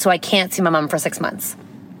to anyone. So I can't see my mom for 6 months.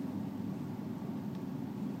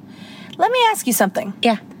 Let me ask you something.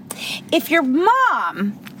 Yeah. If your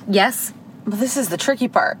mom... Yes? Well, this is the tricky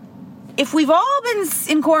part. If we've all been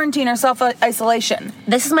in quarantine or self-isolation...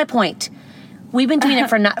 This is my point. We've been doing it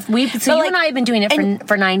for... you and I have been doing it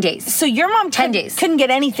for 9 days. So your mom 10 days. Couldn't get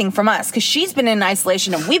anything from us because she's been in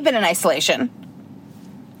isolation and we've been in isolation,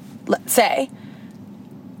 let's say.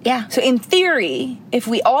 Yeah. So in theory, if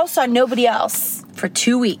we all saw nobody else... For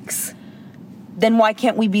 2 weeks. Then why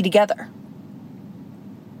can't we be together?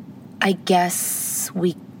 I guess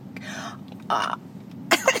we...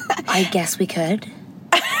 I guess we could.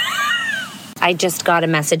 I just got a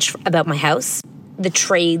message about my house. The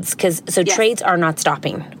trades, trades are not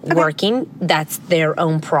stopping working. That's their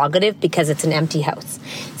own prerogative because it's an empty house.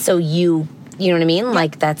 So you know what I mean? Yeah.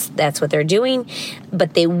 That's what they're doing.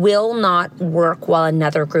 But they will not work while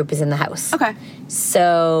another group is in the house. Okay.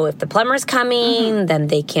 So if the plumber's coming, then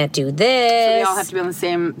they can't do this. So they all have to be on the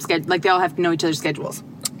same schedule. They all have to know each other's schedules.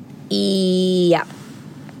 Yeah.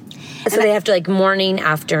 So they have to morning,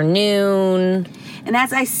 afternoon. And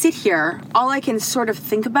as I sit here, all I can sort of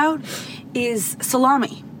think about is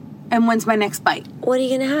salami. And when's my next bite? What are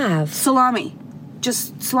you going to have? Salami.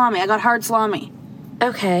 Just salami. I got hard salami.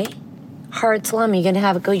 Okay. Hard salami. You're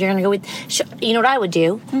going to go with... You know what I would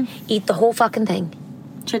do? Eat the whole fucking thing.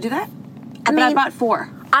 Should I do that? I bought 4.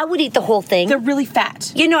 I would eat the whole thing. They're really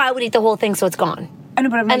fat. I would eat the whole thing so it's gone. I know,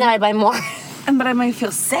 but then I'd buy more. But I might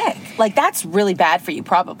feel sick. That's really bad for you,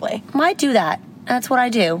 probably. Might do that. That's what I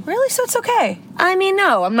do. Really? So it's okay? I mean,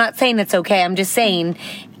 no, I'm not saying it's okay. I'm just saying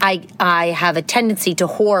I have a tendency to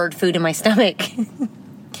hoard food in my stomach.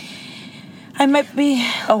 I might be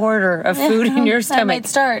a hoarder of food in your stomach. I might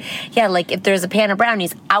start. Yeah, like if there's a pan of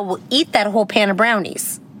brownies, I will eat that whole pan of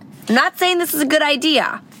brownies. I'm not saying this is a good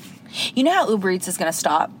idea. You know how Uber Eats is going to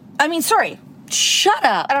stop? I mean, sorry. Shut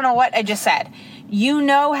up. I don't know what I just said. You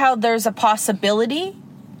know how there's a possibility,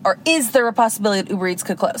 or is there a possibility that Uber Eats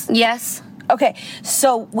could close? Yes. Okay,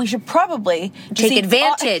 so we should probably take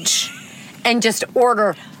advantage and just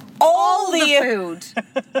order all the food.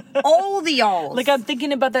 All the alls. Like, I'm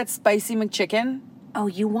thinking about that spicy McChicken. Oh,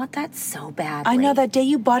 you want that so badly. I know, that day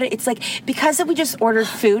you bought it, it's like, because we just ordered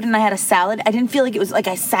food and I had a salad, I didn't feel like it was like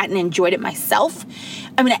I sat and enjoyed it myself.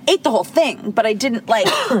 I mean, I ate the whole thing, but I didn't like...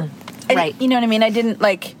 Right. You know what I mean? I didn't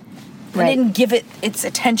like... Right. I didn't give it its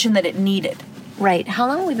attention that it needed. Right. How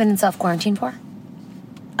long have we been in self-quarantine for?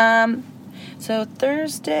 So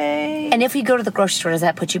Thursday... And if we go to the grocery store, does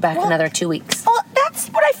that put you back another 2 weeks? Well, that's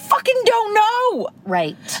what I fucking don't know.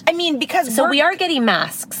 Right. I mean, because So we are getting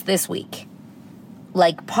masks this week.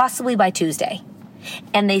 Like, possibly by Tuesday.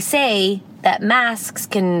 And they say that masks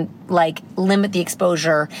can, like, limit the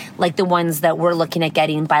exposure, like the ones that we're looking at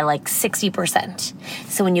getting, by, like, 60%.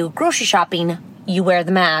 So when you go grocery shopping, you wear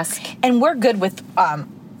the mask. And we're good with... Are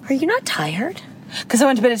you not tired? Because I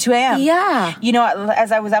went to bed at 2 a.m. Yeah. You know,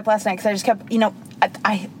 as I was up last night, because I just kept, you know,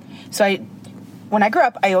 when I grew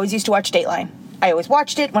up, I always used to watch Dateline. I always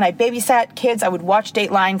watched it. When I babysat kids, I would watch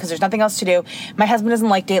Dateline because there's nothing else to do. My husband doesn't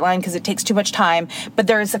like Dateline because it takes too much time, but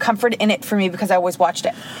there is a comfort in it for me because I always watched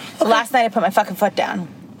it. So last night I put my fucking foot down.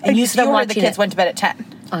 And you heard the kids went to bed at 10.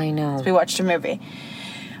 I know. So we watched a movie.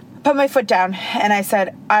 Put my foot down, and I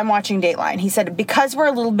said, I'm watching Dateline. He said, because we're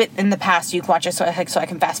a little bit in the past, you can watch it so I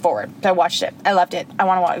can fast forward. So I watched it. I loved it. I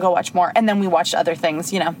want to go watch more. And then we watched other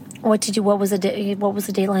things, you know. What was the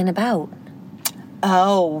Dateline about?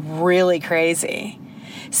 Oh, really crazy.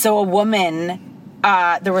 So a woman,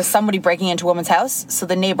 there was somebody breaking into a woman's house. So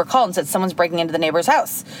the neighbor called and said, someone's breaking into the neighbor's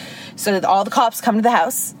house. So all the cops come to the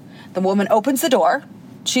house. The woman opens the door.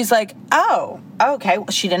 She's like, oh, okay.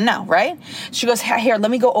 Well, she didn't know, right? She goes, here,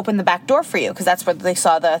 let me go open the back door for you, because that's where they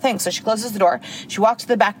saw the thing. So she closes the door. She walks to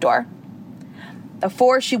the back door.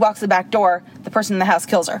 Before she walks to the back door, the person in the house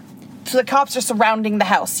kills her. So the cops are surrounding the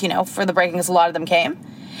house, you know, for the breaking, because a lot of them came,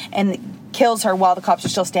 and kills her while the cops are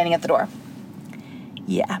still standing at the door.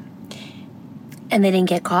 Yeah. And they didn't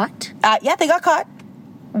get caught? Yeah, they got caught.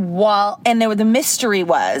 And the mystery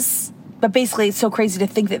was, but basically it's so crazy to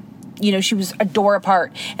think that, you know, she was a door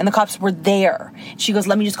apart and the cops were there. She goes,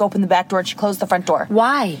 let me just go open the back door, and she closed the front door.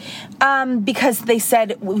 Why? Because they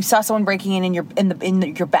said, we saw someone breaking in your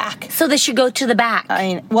back. So they should go to the back. I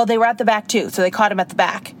mean, well, they were at the back too, so they caught him at the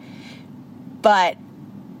back. But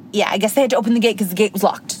yeah, I guess they had to open the gate because the gate was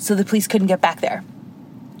locked, so the police couldn't get back there.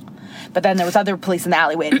 But then there was other police in the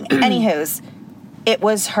alley waiting. Anywho's, it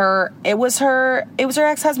was her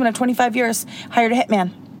ex-husband of 25 years hired a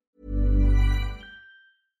hitman.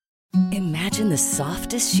 Imagine the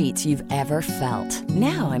softest sheets you've ever felt.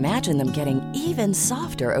 Now imagine them getting even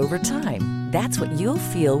softer over time. That's what you'll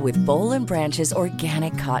feel with Boll & Branch's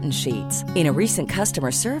organic cotton sheets. In a recent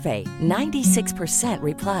customer survey, 96%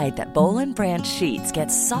 replied that Boll & Branch sheets get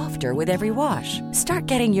softer with every wash. Start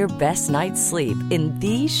getting your best night's sleep in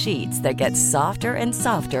these sheets that get softer and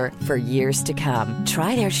softer for years to come.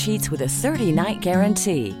 Try their sheets with a 30-night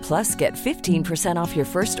guarantee. Plus, get 15% off your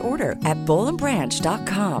first order at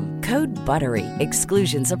bollandbranch.com. Code BUTTERY.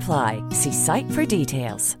 Exclusions apply. See site for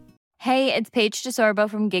details. Hey, it's Paige DeSorbo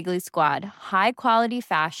from Giggly Squad. High quality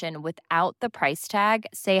fashion without the price tag.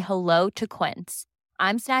 Say hello to Quince.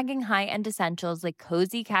 I'm snagging high-end essentials like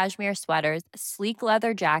cozy cashmere sweaters, sleek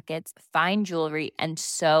leather jackets, fine jewelry, and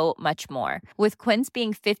so much more. With Quince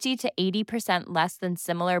being 50 to 80% less than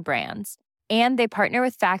similar brands. And they partner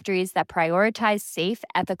with factories that prioritize safe,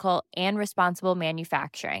 ethical, and responsible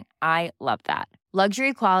manufacturing. I love that.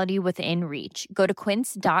 Luxury quality within reach. Go to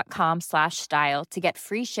quince.com/style to get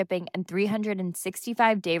free shipping and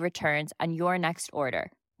 365-day returns on your next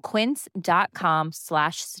order.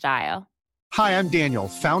 Quince.com/style. Hi, I'm Daniel,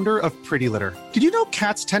 founder of Pretty Litter. Did you know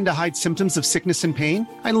cats tend to hide symptoms of sickness and pain?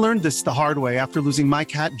 I learned this the hard way after losing my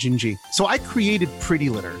cat, Gingy. So I created Pretty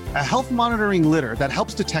Litter, a health monitoring litter that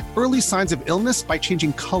helps detect early signs of illness by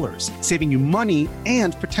changing colors, saving you money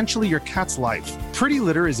and potentially your cat's life. Pretty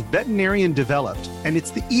Litter is veterinarian developed, and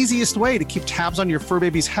it's the easiest way to keep tabs on your fur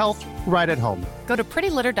baby's health right at home. Go to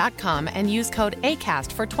prettylitter.com and use code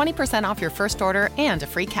ACAST for 20% off your first order and a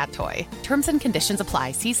free cat toy. Terms and conditions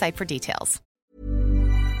apply. See site for details.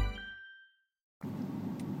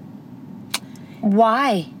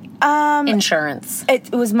 Why? Insurance.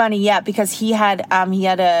 It was money, yeah, because he had a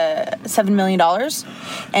 $7 million,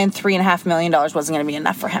 and $3.5 million wasn't going to be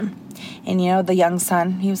enough for him. And the young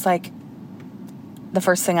son, he was like, the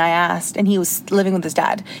first thing I asked, and he was living with his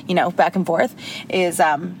dad, back and forth, is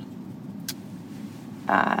have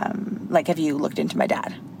you looked into my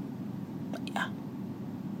dad? Yeah.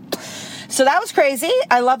 So that was crazy.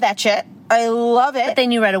 I love that shit. I love it. But they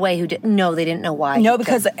knew right away No, they didn't know why. No,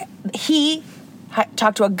 because he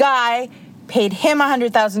talked to a guy, paid him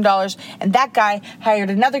 $100,000, and that guy hired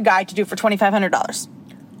another guy to do it for $2,500.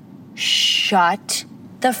 Shut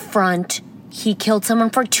the front. He killed someone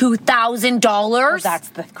for $2,000? Well, that's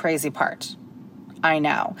the crazy part. I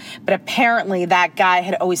know. But apparently that guy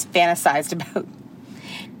had always fantasized about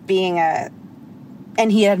being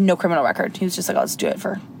and he had no criminal record. He was just like, let's do it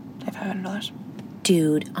for $500.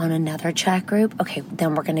 Dude, on another chat group, okay,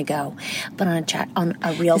 then we're gonna go. But on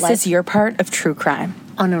a real life, this is your part of true crime.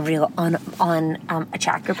 On a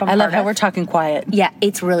chat group. I love how we're talking quiet. Yeah,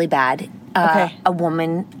 it's really bad. Okay. A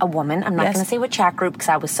woman. I'm not gonna say what chat group because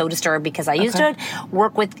I was so disturbed because I used to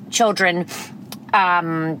work with children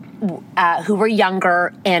who were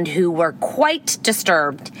younger and who were quite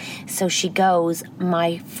disturbed. So she goes,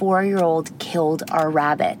 my 4-year-old killed our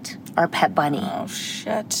rabbit, our pet bunny. Oh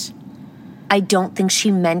shit. I don't think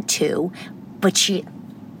she meant to, but it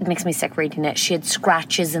makes me sick reading it. She had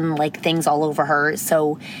scratches and things all over her.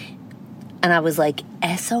 So, and I was like,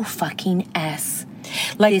 S-O-fucking-S.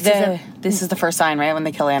 This is the first sign, right? When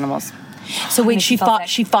they kill animals. So wait, she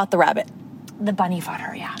fought the rabbit. The bunny fought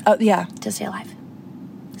her, yeah. Oh, yeah. To stay alive.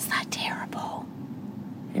 Is that terrible?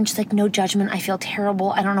 And she's like, no judgment. I feel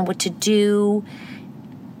terrible. I don't know what to do.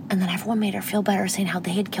 And then everyone made her feel better saying how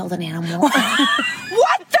they had killed an animal. What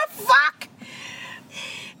the fuck?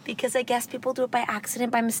 Because I guess people do it by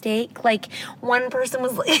accident, by mistake. One person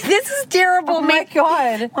was like, this is terrible. Oh my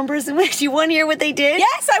God. One person, do you want to hear what they did?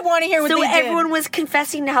 Yes, I want to hear what they did. So everyone was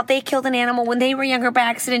confessing how they killed an animal when they were younger by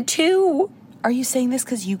accident too. Are you saying this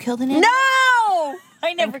because you killed an animal? No!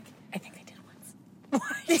 I never... I think I did once.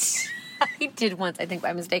 What? I did once, I think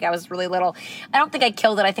by mistake. I was really little. I don't think I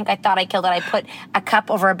killed it. I think I thought I killed it. I put a cup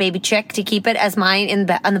over a baby chick to keep it as mine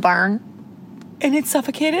on the barn. And it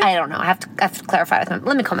suffocated? I don't know. I have to clarify with them.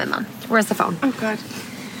 Let me call my mom. Where's the phone? Oh, God.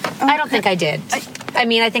 I don't think I did.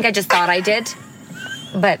 I think I just thought I did.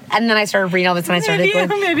 And then I started reading all this and I started going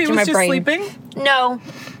maybe it was my just brain. Sleeping? No.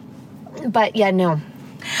 But yeah, no.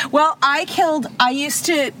 Well, I used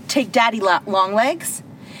to take daddy long legs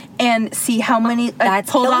and see how many I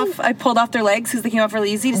pulled off their legs because they came off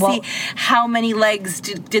really easy to see how many legs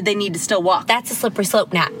did they need to still walk. That's a slippery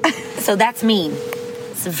slope, Nat. So that's mean.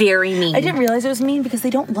 It's very mean. I didn't realize it was mean because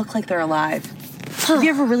they don't look like they're alive. Have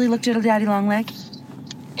you ever really looked at a daddy long leg?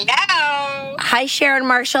 Hello. Hi, Sharon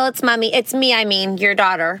Marshall. It's Mommy. It's me, your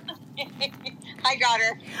daughter. Hi,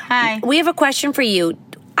 daughter. Hi. We have a question for you.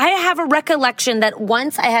 I have a recollection that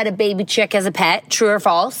once I had a baby chick as a pet. True or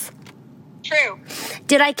false? True.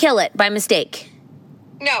 Did I kill it by mistake?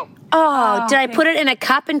 No. Oh, did I put it in a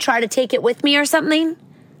cup and try to take it with me or something?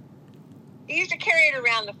 You used to carry it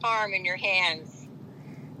around the farm in your hands.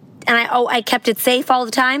 And I kept it safe all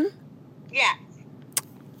the time? Yeah.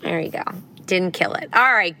 There you go. Didn't kill it.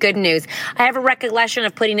 All right, good news. I have a recollection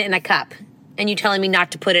of putting it in a cup and you telling me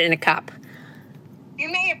not to put it in a cup.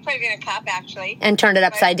 You may have put it in a cup, actually. And turned it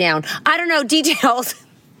upside down. I don't know details.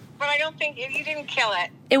 But I don't think you didn't kill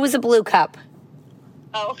it. It was a blue cup.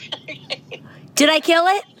 Oh. Did I kill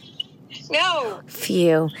it? No.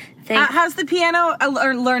 Phew. How's the piano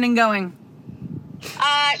learning going?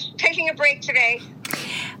 Taking a break today.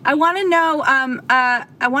 I want to know.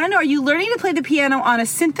 Are you learning to play the piano on a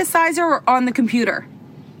synthesizer or on the computer?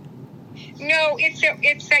 No, it's a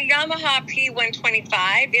Yamaha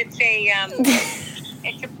P125.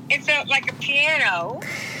 It's like a piano.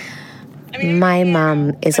 My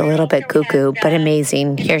mom is a little bit cuckoo, but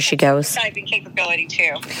amazing. Here she goes. Typing capability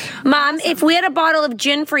too. Mom, if we had a bottle of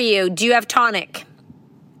gin for you, do you have tonic?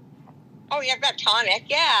 Oh, yeah, I've got tonic,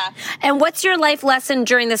 yeah. And what's your life lesson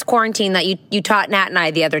during this quarantine that you taught Nat and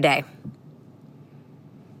I the other day?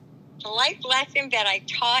 The life lesson that I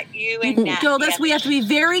taught you and Nat. Gildas, we have to be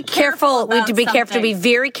very careful. We have to be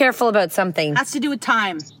very careful about something. Has to do with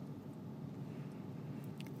time.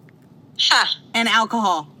 Huh. And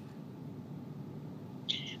alcohol.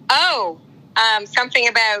 Oh, something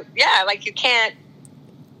about, like you can't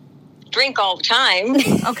drink all the time.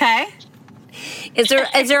 Okay. Is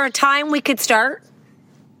there a time we could start?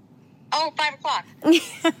 Oh,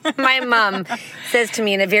 5:00. My mom says to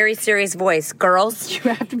me in a very serious voice, girls,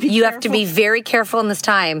 you have to be very careful in this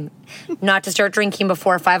time not to start drinking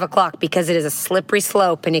before 5:00 because it is a slippery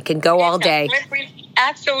slope and it can go all day.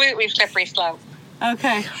 absolutely slippery slope.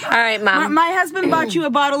 Okay. All right, Mom. My husband bought you a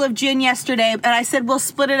bottle of gin yesterday, and I said we'll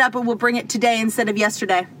split it up and we'll bring it today instead of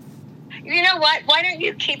yesterday. You know what? Why don't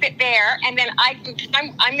you keep it there, and then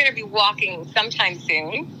I'm going to be walking sometime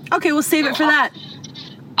soon. Okay, we'll save it for that.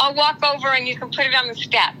 I'll walk over and you can put it on the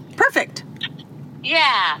step. Perfect.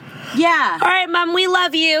 Yeah. Yeah. All right, Mom, we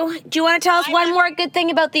love you. Do you want to tell us one more good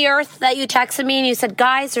thing about the Earth that you texted me and you said,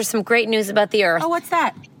 guys, there's some great news about the Earth? Oh, what's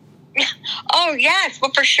that? Oh, yes.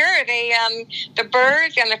 Well, for sure. The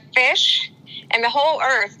birds and the fish and the whole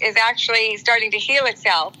Earth is actually starting to heal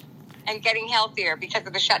itself and getting healthier because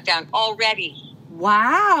of the shutdown already.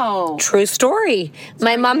 Wow. True story.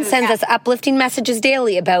 My mom sends us uplifting messages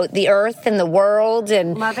daily about the Earth and the world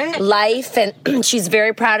and life, and she's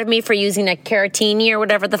very proud of me for using a Caratini or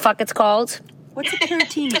whatever the fuck it's called. What's a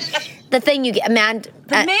Caratini? The thing you get, the mandolin.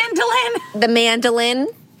 The mandolin.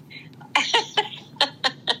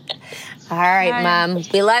 All right, Bye. Mom.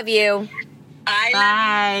 We love you.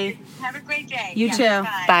 Bye. Have a great day. You too.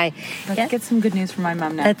 Bye. Let's get some good news from my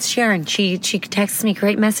mom now. That's Sharon. She texts me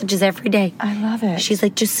great messages every day. I love it. She's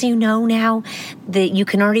like, just so you know now that you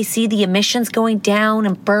can already see the emissions going down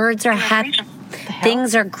and birds are happy.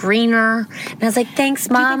 Things are greener. And I was like, thanks,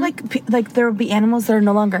 Mom. Do you think, like there will be animals that are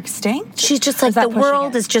no longer extinct? She's just like, the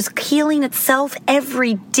world is just healing itself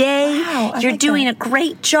every day. Wow, You're doing a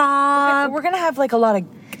great job. We're going to have like a lot of,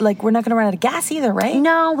 like, we're not going to run out of gas either, right?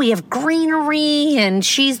 No, we have greenery, and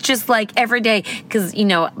she's just like every day, because, you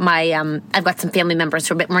know, I've got some family members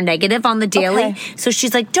who are a bit more negative on the daily. Okay. So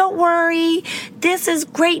she's like, don't worry, this is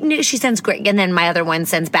great news. She sends great, and then my other one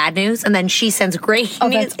sends bad news, and then she sends great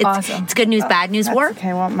news. That's awesome. It's good news, bad news work.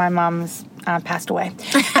 Okay, well, my mom's passed away.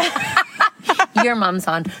 Your mom's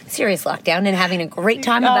on serious lockdown and having a great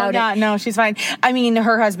time about it. No, she's fine. I mean,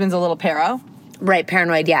 her husband's a little paro. Right,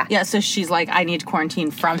 paranoid, yeah. Yeah, so she's like, I need to quarantine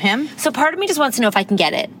from him. So part of me just wants to know if I can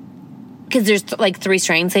get it. Because there's like 3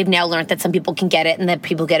 strains. They've now learned that some people can get it and that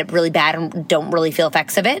people get it really bad and don't really feel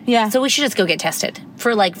effects of it. Yeah. So we should just go get tested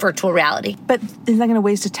for like virtual reality. But isn't that going to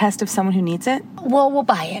waste a test of someone who needs it? Well, we'll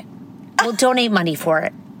buy it. We'll donate money for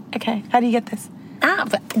it. Okay. How do you get this?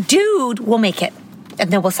 Dude, we'll make it. And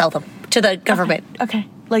then we'll sell them to the government. Okay.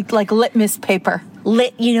 Like litmus paper.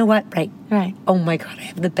 You know what? Right. Right. Oh my God, I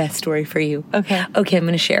have the best story for you. Okay. Okay, I'm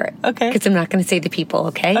going to share it. Okay. Because I'm not going to say the people,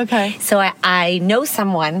 okay? Okay. So I know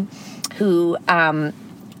someone who a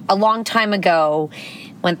long time ago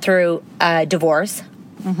went through a divorce.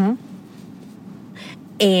 Mm-hmm.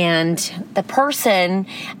 And the person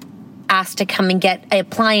asked to come and get an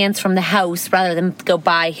appliance from the house rather than go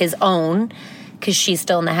buy his own because she's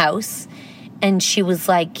still in the house. And she was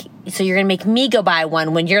like, so you're going to make me go buy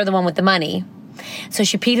one when you're the one with the money. So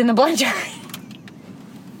she peed in the blender.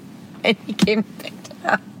 And he came and picked it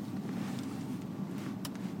up.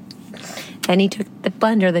 And he took the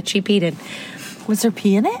blender that she peed in. Was there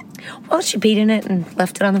pee in it? Well, she peed in it and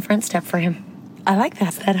left it on the front step for him. I like that.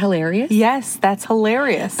 Is that hilarious? Yes, that's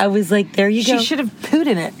hilarious. I was like, there you go. She should have pooed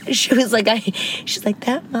in it. She was like, she's like,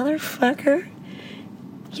 that motherfucker.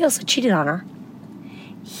 He also cheated on her.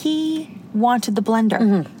 He wanted the blender.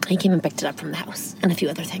 Mm-hmm. He came and picked it up from the house and a few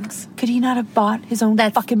other things. Could he not have bought his own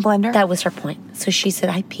fucking blender? That was her point. So she said,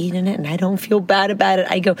 I peed in it and I don't feel bad about it.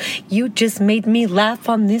 I go, you just made me laugh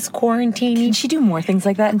on this quarantine. Can she do more things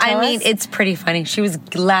like that and tell us? It's pretty funny. She was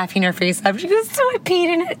laughing her face off. She goes, so I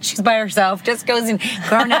peed in it. She's by herself. Just goes and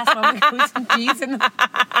grown-ass woman goes and pees in the...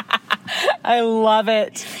 I love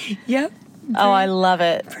it. Yep. Oh, I love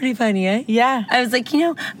it. Pretty funny, eh? Yeah. I was like,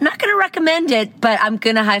 I'm not going to recommend it, but I'm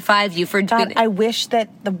going to high-five you for doing it. I wish that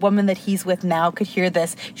the woman that he's with now could hear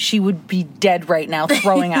this. She would be dead right now,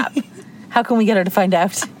 throwing up. How can we get her to find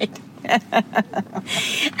out?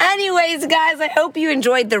 Anyways, guys, I hope you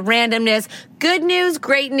enjoyed the randomness. Good news,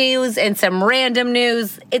 great news, and some random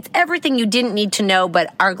news. It's everything you didn't need to know,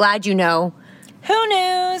 but are glad you know. Who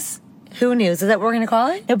knows? Who news? Is that what we're going to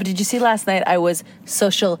call it? No, but did you see last night I was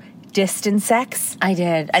social distance sex? I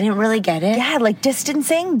did. I didn't really get it. Yeah, like distant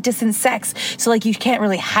sex. So like you can't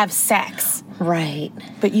really have sex. Right.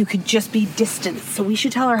 But you could just be distant. So we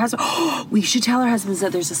should tell our husbands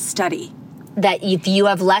that there's a study. That if you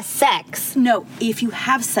have less sex. No, if you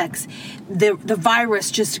have sex, the virus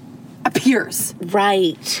just appears.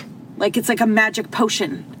 Right. Like it's like a magic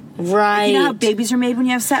potion. Right. You know how babies are made when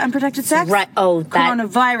you have unprotected sex? Right. Oh, that.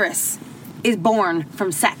 Coronavirus is born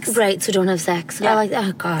from sex. Right, so don't have sex. Yeah. I like that.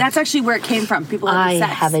 Oh, God. That's actually where it came from. People having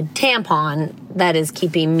sex. I have a tampon that is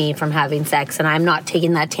keeping me from having sex, and I'm not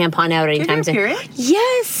taking that tampon out anytime soon. Period?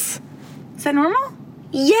 Yes. Is that normal?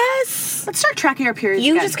 Yes. Let's start tracking our periods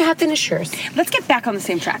You again. just have to finish yours. Let's get back on the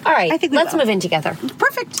same track. All right. I think we let's will. move in together.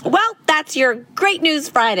 Perfect. Well, that's your Great News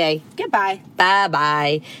Friday. Goodbye.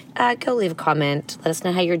 Bye-bye. Go leave a comment. Let us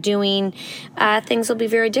know how you're doing. Things will be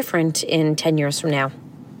very different in 10 years from now.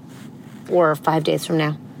 Or 5 days from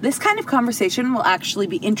now. This kind of conversation will actually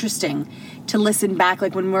be interesting to listen back,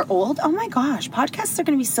 like when we're old. Oh my gosh, podcasts are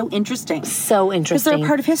going to be so interesting. So interesting. Because they're a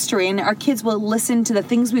part of history, and our kids will listen to the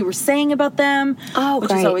things we were saying about them,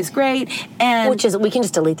 which is always great. And we can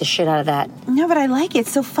just delete the shit out of that. No, but I like it.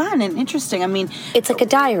 It's so fun and interesting. I mean, it's like a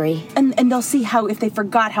diary. And they'll see how, if they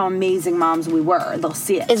forgot how amazing moms we were, they'll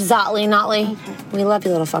see it. Exactly, Notley. Okay. We love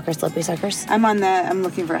you, little fuckers, lippy suckers. I'm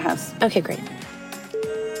looking for a house. Okay, great.